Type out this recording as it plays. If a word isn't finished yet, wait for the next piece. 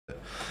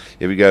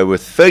Here we go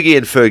with Fergie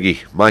and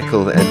Fergie,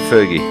 Michael and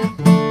Fergie.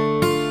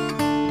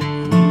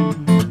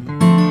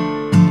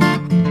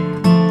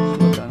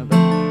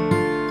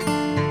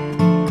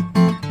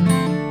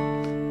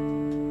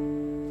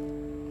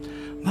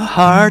 My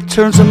heart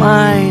turns a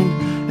mind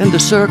into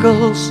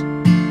circles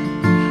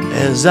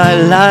as I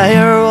lie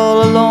here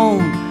all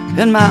alone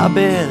in my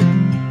bed.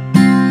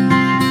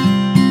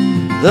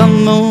 The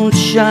moon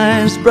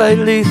shines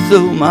brightly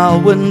through my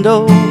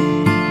window,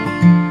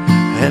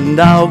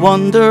 and I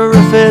wonder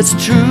if it's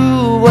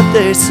true what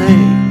they say,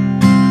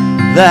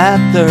 that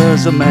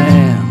there's a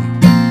man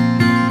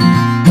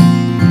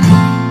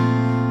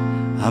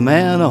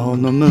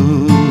on the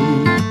moon.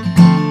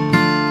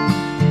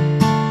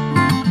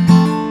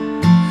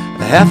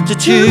 I have to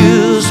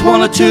choose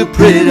one or two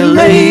pretty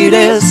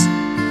ladies,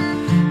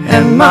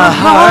 and my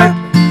heart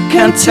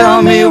can't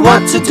tell me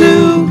what to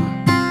do.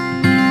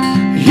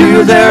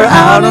 You're there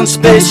out in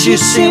space, you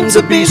seem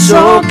to be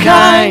so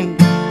kind,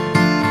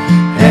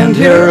 and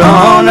here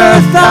on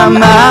earth I'm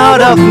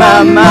out of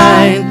my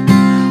mind.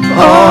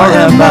 Or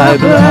am I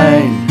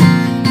blind?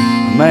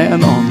 A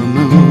man on the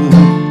moon.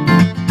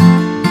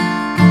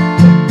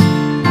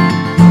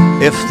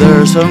 If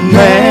there's a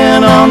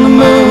man on the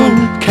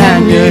moon,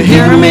 can you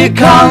hear me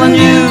calling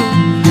you?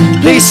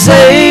 Please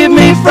save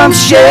me from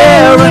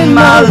sharing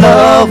my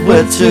love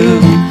with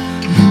two.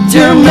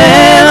 Dear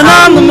man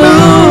on the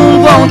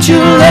moon, won't you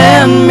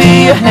lend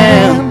me a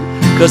hand?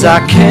 'Cause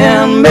I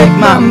can't make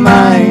my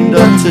mind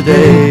up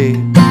today.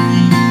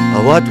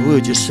 What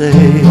would you say?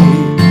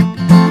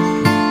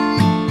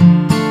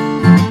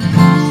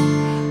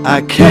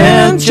 I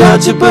can't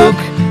judge a book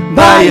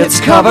by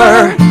its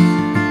cover,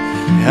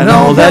 and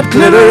all that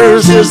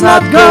glitters is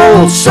not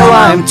gold, so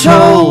I'm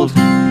told.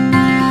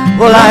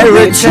 Well, I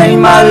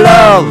retain my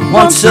love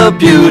once the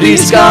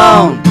beauty's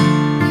gone.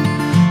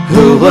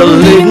 Who will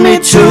lead me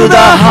to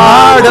the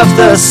heart of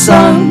the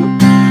sun?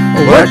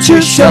 Where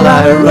to shall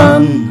I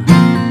run?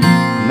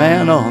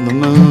 Man on the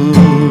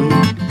moon.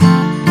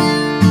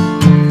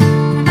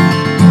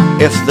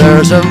 If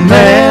there's a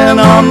man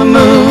on the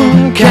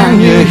moon, can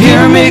you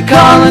hear me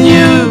calling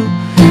you?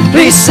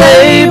 Please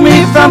save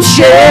me from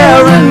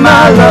sharing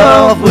my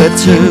love with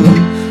two.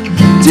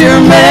 Dear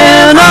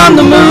man on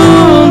the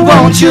moon,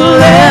 won't you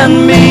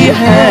lend me a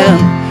hand?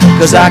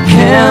 'Cause I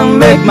can't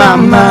make my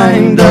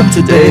mind up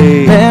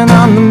today. Man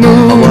on the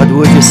moon, what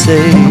would you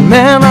say?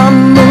 Man on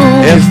the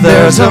moon. If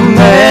there's a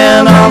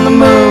man on the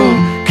moon,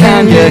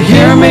 can you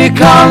hear me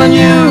calling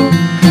you?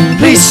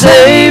 Please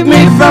save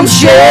me from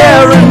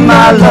sharing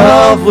my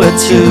love with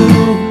two.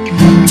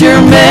 Dear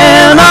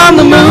man on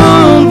the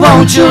moon,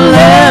 won't you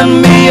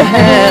lend me a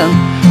hand?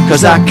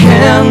 'Cause I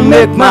can't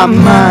make my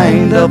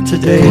mind up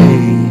today.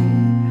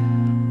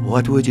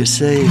 What would you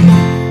say?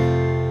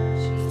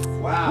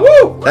 Wow.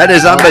 Woo! That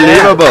is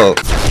unbelievable.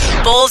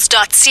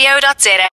 Ballz.co.za